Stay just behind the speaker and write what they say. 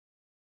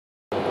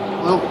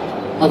Well,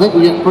 I think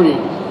we got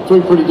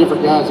three pretty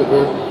different guys up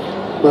here.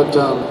 But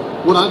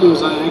what I do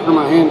is I anchor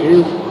my hand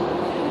here.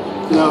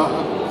 You know,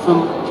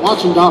 from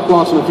watching Doc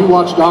Watson, if you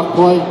watch Doc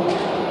play,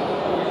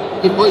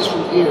 he plays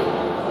from here.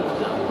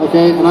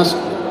 Okay, and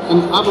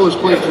I've always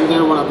played from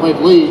there when I played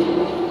lead,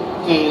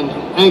 and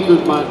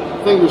anchored my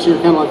fingers here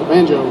kind of like a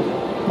banjo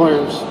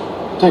player's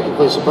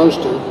technically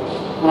supposed to,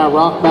 and I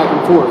rock back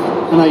and forth,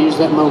 and I use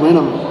that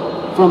momentum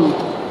from,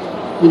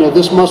 you know,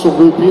 this muscle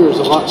group here is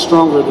a lot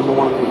stronger than the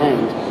one in your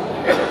hand.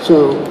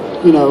 So,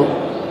 you know,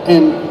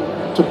 and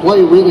to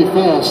play really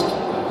fast,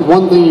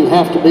 one thing you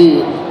have to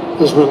be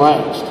is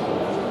relaxed.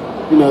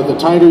 You know, the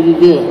tighter you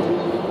get,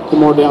 the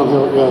more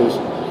downhill it goes.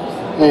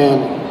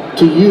 And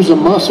to use a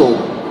muscle,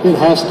 it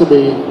has to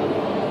be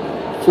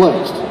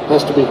flexed, it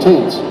has to be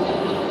tense.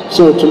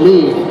 So to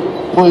me,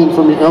 playing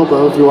from your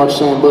elbow, if you watch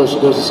Sam Bush,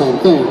 it does the same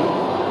thing.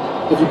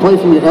 If you play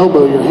from your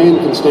elbow, your hand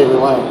can stay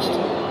relaxed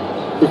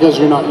because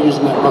you're not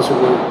using that muscle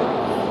group.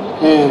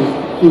 And,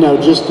 you know,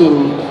 just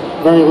in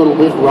very little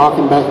bit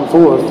rocking back and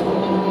forth,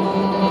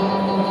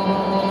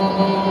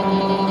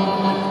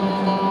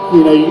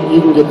 you know,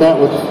 you can get that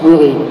with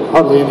really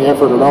hardly any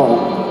effort at all.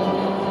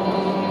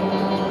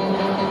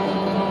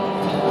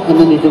 And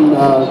then you can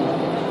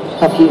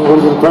have to do a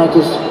little bit of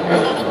practice.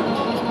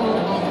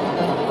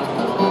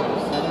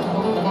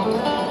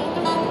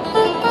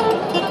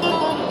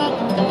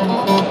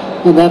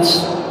 And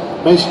that's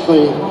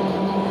basically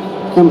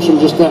comes from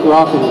just that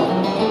rocking.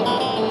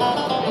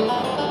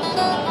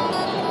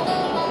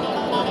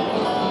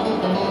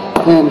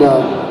 And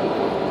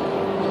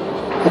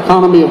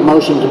economy of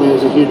motion to me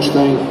is a huge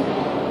thing.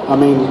 I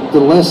mean, the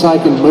less I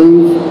can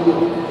move,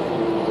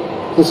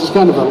 this is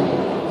kind of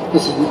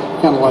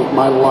like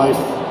my life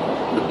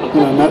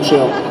in a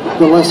nutshell.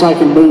 The less I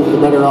can move, the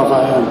better off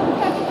I am.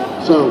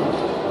 So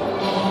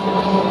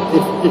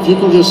if you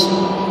can just,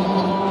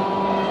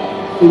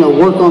 you know,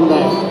 work on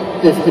that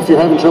if you're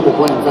having trouble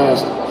playing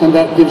fast, and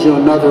that gives you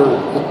another,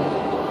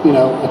 you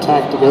know,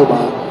 attack to go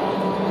by.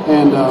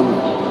 And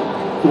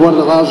what it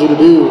allows you to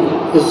do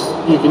is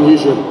you can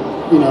use your,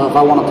 you know, if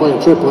I want to play a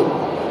triplet,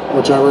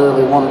 which I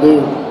rarely want to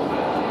do,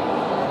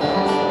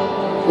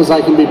 is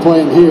I can be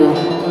playing here,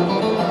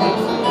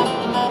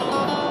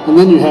 and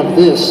then you have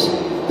this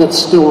that's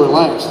still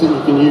relaxed that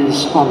you can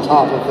use on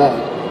top of that,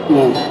 you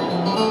know.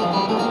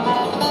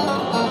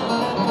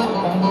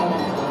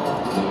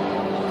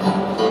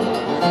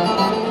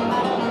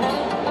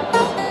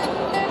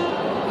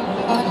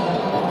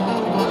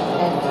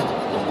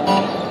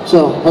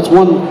 So that's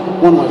one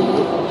way to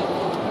do it.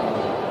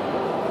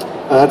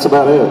 That's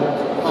about it.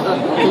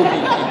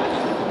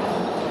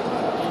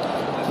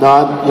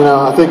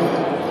 No, I think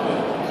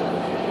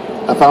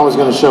if I was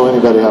going to show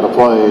anybody how to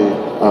play,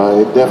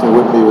 it definitely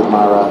wouldn't be with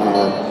my right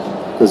hand,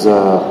 because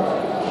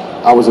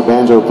I was a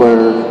banjo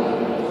player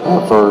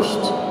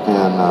first,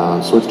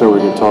 and switched over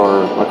to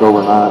guitar like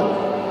overnight,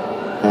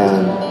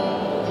 and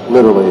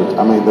literally,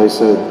 I mean, they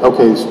said,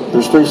 okay,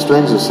 there's 3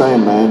 strings the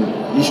same, man,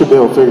 you should be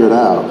able to figure it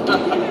out.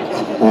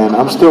 And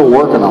I'm still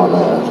working on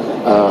that,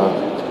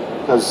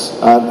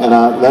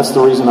 that's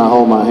the reason I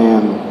hold my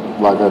hand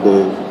like I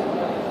did.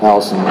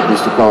 Allison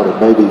used to call it a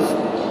baby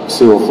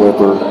seal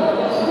flipper.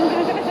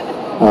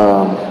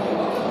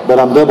 But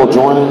I'm double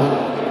jointed,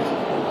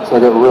 so I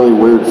got really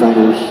weird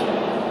fingers.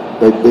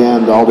 They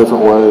bend all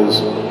different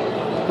ways,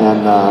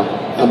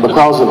 and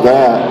because of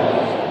that,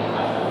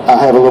 I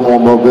have a little more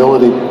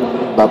mobility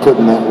by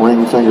putting that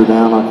ring finger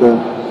down like that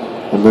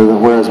and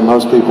moving, whereas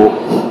most people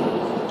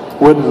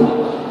wouldn't.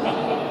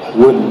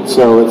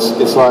 So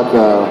it's like,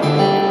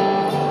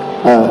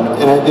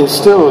 and it's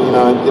still, you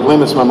know, it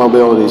limits my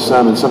mobility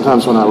some. And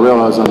sometimes when I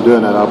realize I'm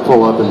doing that, I'll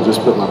pull up and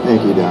just put my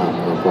pinky down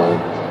and play.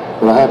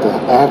 But I have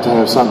to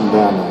have something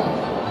down there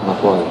when I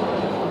play.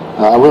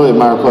 I really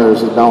admire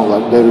players that don't,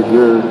 like David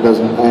Greer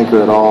doesn't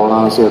anchor at all. And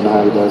honestly, I don't know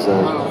how he does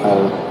that.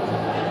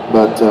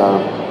 But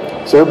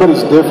so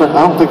everybody's different.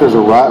 I don't think there's a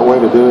right way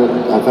to do it.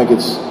 I think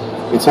it's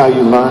how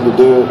you learn to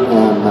do it,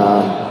 and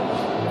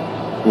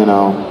you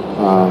know.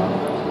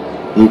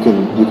 You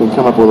can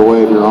come up with a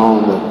way of your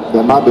own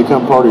that might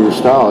become part of your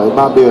style. It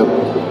might be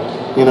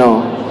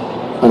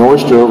an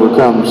oyster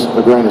overcomes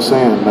a grain of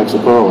sand and makes a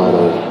pearl out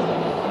of it.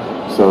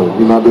 So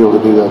you might be able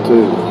to do that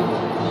too.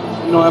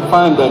 You know, I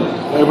find that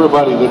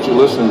everybody that you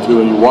listen to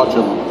and you watch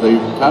them, they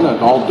kind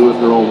of all do it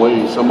their own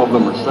way. Some of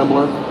them are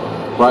similar.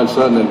 Brian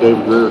Sutton and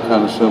David Greer are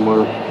kind of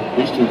similar.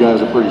 These 2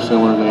 guys are pretty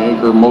similar. They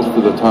anchor most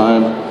of the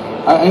time.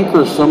 I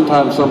anchor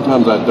sometimes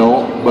I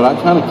don't, but I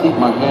kind of keep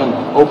my hand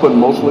open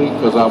mostly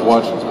because I've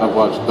watched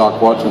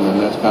Doc Watson, and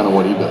that's kind of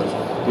what he does.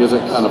 He has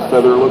that kind of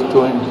feather look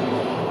to him.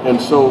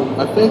 And so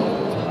I think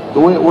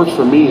the way it works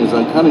for me is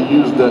I kind of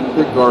use that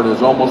pick guard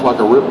as almost like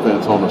a rip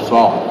fence on a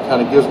saw. It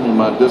kind of gives me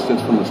my distance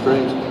from the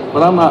strings,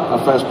 but I'm not a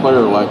fast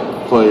player like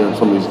Clay and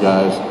some of these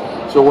guys.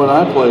 So when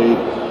I play,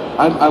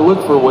 I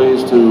look for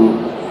ways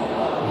to,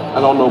 I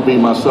don't know, be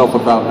myself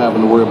about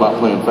having to worry about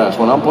playing fast.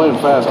 When I'm playing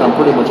fast, I'm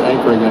pretty much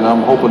anchoring, and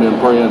I'm hoping and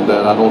praying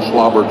that I don't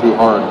slobber too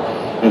hard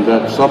and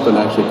that something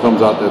actually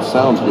comes out that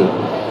sounds good.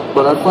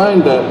 But I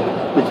find that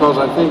because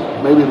I think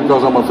maybe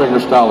because I'm a finger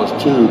stylist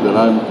too, that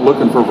I'm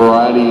looking for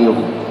variety.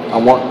 I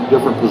want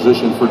different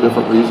positions for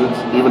different reasons,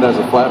 even as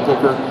a flat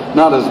picker.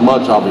 Not as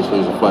much, obviously,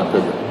 as a flat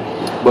picker.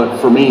 But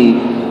for me,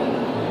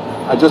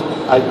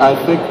 I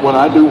think when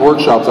I do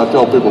workshops, I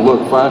tell people,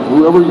 look, find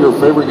whoever your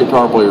favorite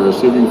guitar player is,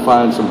 see if you can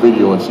find some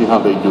video and see how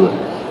they do it.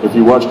 If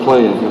you watch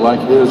Clay, and if you like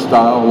his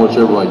style, which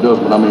everybody does,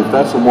 but I mean, if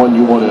that's the one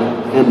you want to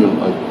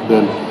emulate,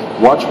 then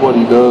watch what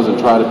he does and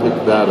try to pick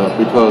that up,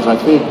 because I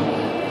think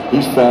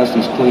he's fast,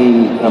 he's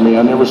clean. I mean,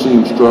 I never seen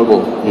him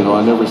struggle. You know,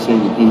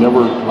 he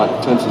never like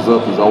tenses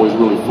up. He's always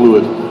really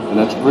fluid, and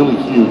that's really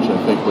huge, I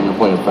think, when you're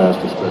playing fast,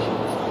 especially.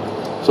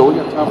 So we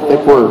got time for I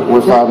think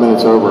we're 5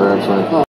 minutes over, actually.